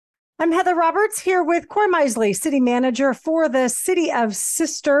I'm Heather Roberts here with Cory Misely, city manager for the City of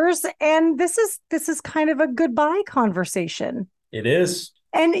Sisters, and this is kind of a goodbye conversation. It is.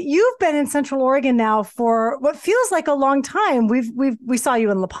 And you've been in Central Oregon now for what feels like a long time. We saw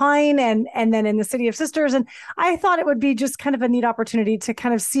you in Lapine and then in the City of Sisters, and I thought it would be just kind of a neat opportunity to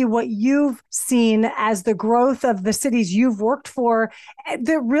kind of see what you've seen as the growth of the cities you've worked for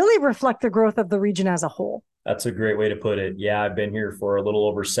that really reflect the growth of the region as a whole. That's a great way to put it. Yeah, I've been here for a little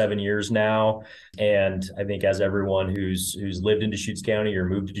over 7 years now, and I think as everyone who's lived in Deschutes County or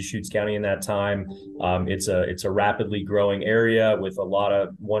moved to Deschutes County in that time, it's a rapidly growing area with a lot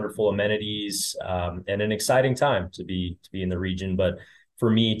of wonderful amenities, and an exciting time to be in the region. But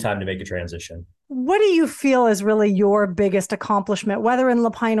for me, time to make a transition. What do you feel is really your biggest accomplishment, whether in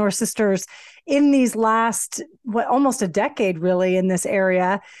Lapine or Sisters, in these last, what, almost a decade, really, in this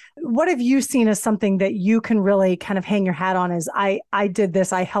area? What have you seen as something that you can really kind of hang your hat on as I did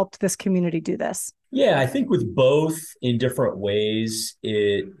this, I helped this community do this? Yeah, I think with both in different ways,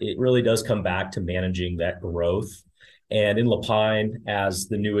 it really does come back to managing that growth. And in Lapine, as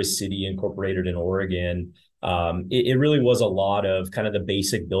the newest city incorporated in Oregon, it really was a lot of kind of the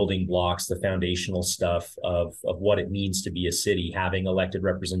basic building blocks, the foundational stuff of what it means to be a city, having elected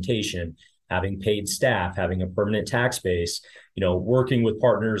representation, having paid staff, having a permanent tax base, working with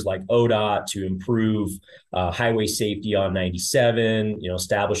partners like ODOT to improve highway safety on 97,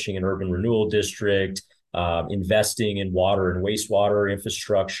 establishing an urban renewal district, investing in water and wastewater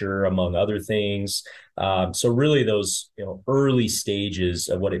infrastructure, among other things. So really those early stages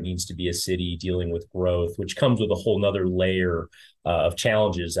of what it means to be a city dealing with growth, which comes with a whole nother layer of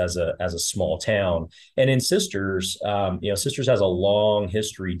challenges as a small town. And in Sisters, Sisters has a long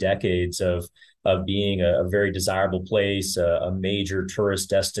history, decades of being a very desirable place, a major tourist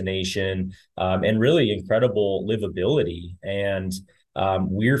destination, and really incredible livability. And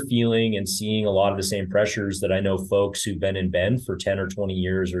we're feeling and seeing a lot of the same pressures that I know folks who've been in Bend for 10 or 20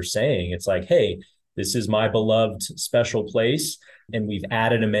 years are saying. It's like, hey, this is my beloved special place, and we've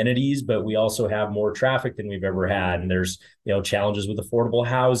added amenities, but we also have more traffic than we've ever had. And there's, challenges with affordable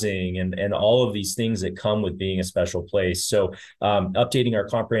housing and all of these things that come with being a special place. So updating our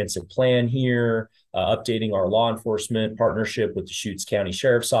comprehensive plan here, updating our law enforcement partnership with the Deschutes County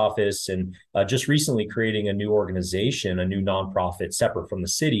Sheriff's Office, and just recently creating a new organization, a new nonprofit separate from the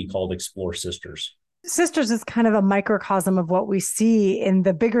city called Explore Sisters. Sisters is kind of a microcosm of what we see in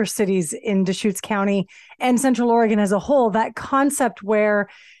the bigger cities in Deschutes County and Central Oregon as a whole. That concept where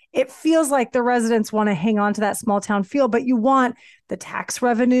it feels like the residents want to hang on to that small town feel, but you want the tax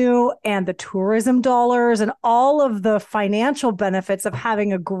revenue and the tourism dollars and all of the financial benefits of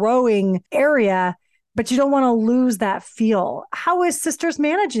having a growing area, but you don't want to lose that feel. How is Sisters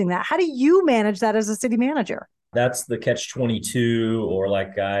managing that? How do you manage that as a city manager? That's the catch 22, or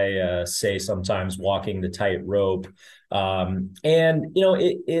like I say sometimes, walking the tightrope. And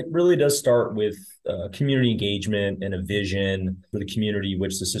it really does start with community engagement and a vision for the community,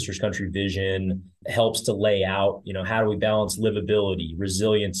 which the Sisters Country vision helps to lay out. How do we balance livability,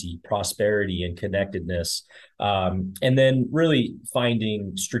 resiliency, prosperity, and connectedness? And then really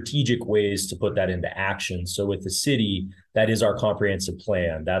finding strategic ways to put that into action. So with the city, that is our comprehensive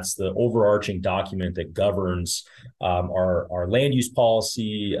plan. That's the overarching document that governs our land use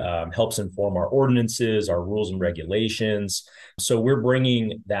policy, helps inform our ordinances, our rules and regulations. So we're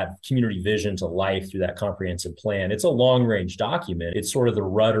bringing that community vision to life through that comprehensive plan. It's a long range document. It's sort of the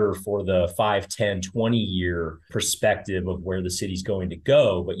rudder for the 5, 10, 20-year perspective of where the city's going to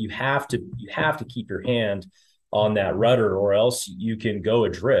go. But you have to keep your hand on that rudder, or else you can go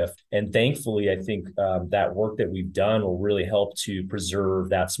adrift. And thankfully, I think that work that we've done will really help to preserve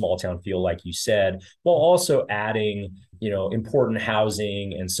that small town feel, like you said, while also adding, important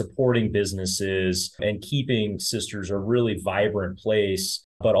housing and supporting businesses and keeping Sisters a really vibrant place,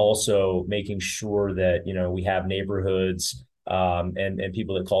 but also making sure that, we have neighborhoods and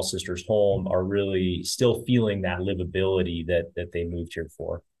people that call Sisters home are really still feeling that livability that they moved here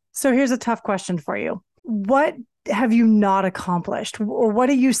for. So here's a tough question for you. What have you not accomplished? Or what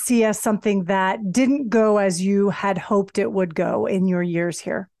do you see as something that didn't go as you had hoped it would go in your years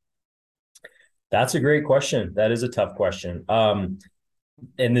here? That's a great question. That is a tough question. And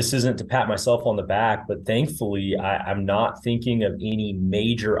this isn't to pat myself on the back, but thankfully, I'm not thinking of any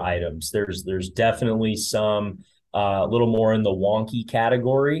major items. There's definitely some a little more in the wonky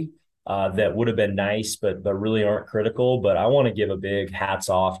category that would have been nice, but really aren't critical. But I want to give a big hats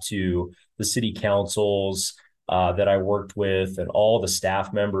off to the city councils that I worked with, and all the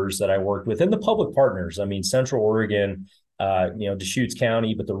staff members that I worked with, and the public partners. I mean, Central Oregon Deschutes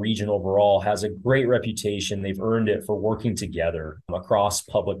County, but the region overall has a great reputation. They've earned it for working together across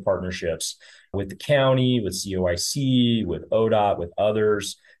public partnerships with the county, with COIC, with ODOT, with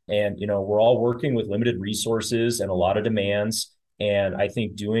others. And, we're all working with limited resources and a lot of demands. And I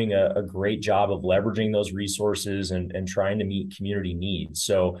think doing a great job of leveraging those resources and trying to meet community needs.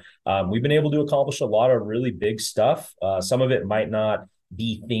 So we've been able to accomplish a lot of really big stuff. Some of it might not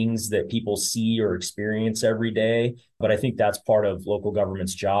be things that people see or experience every day. But I think that's part of local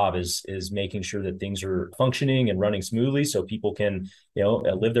government's job is making sure that things are functioning and running smoothly so people can,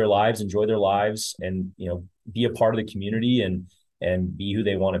 live their lives, enjoy their lives, and, be a part of the community and be who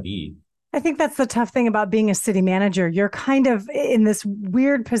they want to be. I think that's the tough thing about being a city manager. You're kind of in this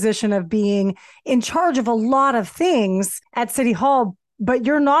weird position of being in charge of a lot of things at City Hall, but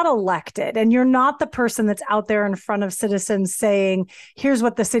you're not elected and you're not the person that's out there in front of citizens saying, here's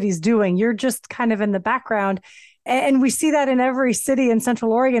what the city's doing. You're just kind of in the background. And we see that in every city in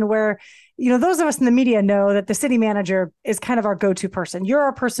Central Oregon where, those of us in the media know that the city manager is kind of our go-to person. You're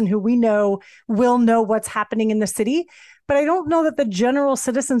our person who we know will know what's happening in the city. But I don't know that the general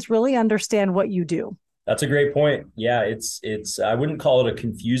citizens really understand what you do. That's a great point. Yeah, it's I wouldn't call it a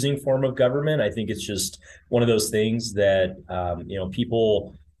confusing form of government. I think it's just one of those things that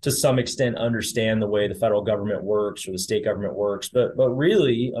people to some extent understand the way the federal government works or the state government works, but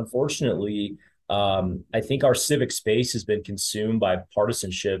really, unfortunately, I think our civic space has been consumed by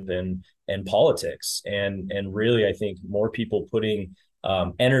partisanship and politics, and really, I think more people putting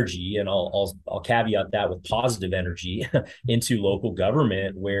energy, and I'll caveat that with positive energy into local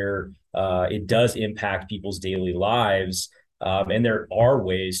government where it does impact people's daily lives. And there are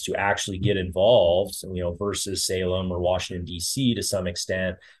ways to actually get involved, versus Salem or Washington, D.C. to some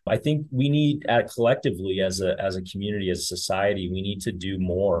extent. I think we need collectively as a community, as a society, we need to do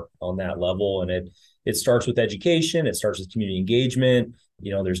more on that level. And it starts with education. It starts with community engagement.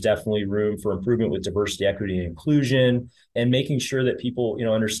 There's definitely room for improvement with diversity, equity, and inclusion, and making sure that people,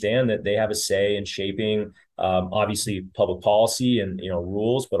 understand that they have a say in shaping, obviously, public policy and,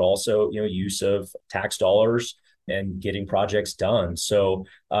 rules, but also, use of tax dollars and getting projects done. So,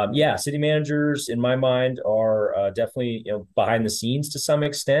 city managers, in my mind, are definitely, behind the scenes to some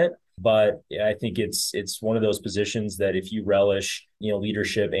extent. But I think it's one of those positions that if you relish,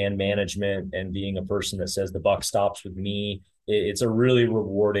 leadership and management and being a person that says the buck stops with me, it's a really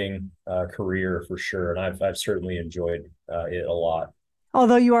rewarding career for sure. And I've certainly enjoyed it a lot.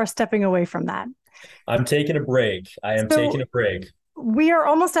 Although you are stepping away from that. I'm taking a break. I am taking a break. We are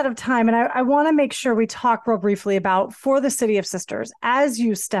almost out of time, and I want to make sure we talk real briefly about for the City of Sisters, as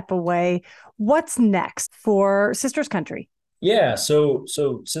you step away, what's next for Sisters Country? Yeah, so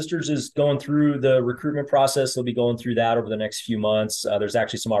Sisters is going through the recruitment process. They'll be going through that over the next few months. There's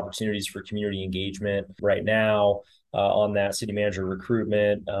actually some opportunities for community engagement right now on that city manager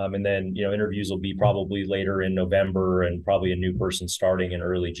recruitment. And then, interviews will be probably later in November and probably a new person starting in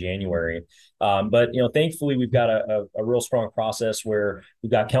early January. But, thankfully, we've got a real strong process where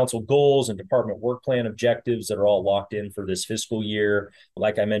we've got council goals and department work plan objectives that are all locked in for this fiscal year.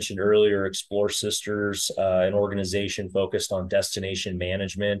 Like I mentioned earlier, Explore Sisters, an organization focused on destination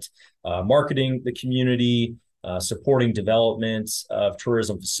management, marketing the community, supporting development of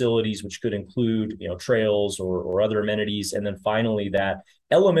tourism facilities, which could include, trails or other amenities. And then finally, that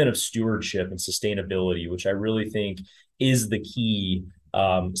element of stewardship and sustainability, which I really think is the key,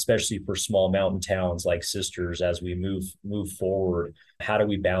 especially for small mountain towns like Sisters as we move forward. How do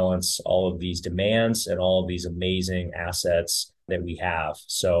we balance all of these demands and all of these amazing assets that we have?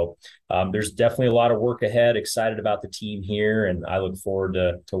 So there's definitely a lot of work ahead. Excited about the team here, and I look forward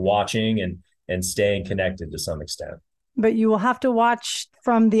to watching and staying connected to some extent. But you will have to watch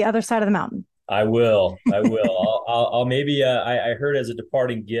from the other side of the mountain. I will. I'll maybe, I heard as a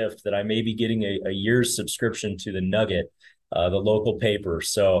departing gift that I may be getting a year's subscription to the Nugget, the local paper.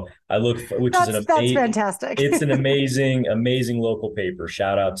 So that's fantastic. It's an amazing local paper.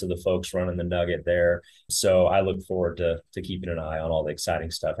 Shout out to the folks running the Nugget there. So I look forward to keeping an eye on all the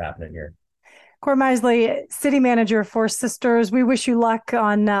exciting stuff happening here. Cory Misely, City Manager for Sisters, we wish you luck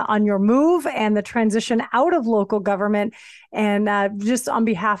on your move and the transition out of local government. And just on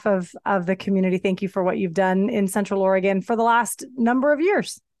behalf of the community, thank you for what you've done in Central Oregon for the last number of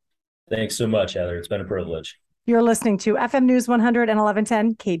years. Thanks so much, Heather. It's been a privilege. You're listening to FM News 100 and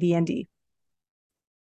 1110 KBND.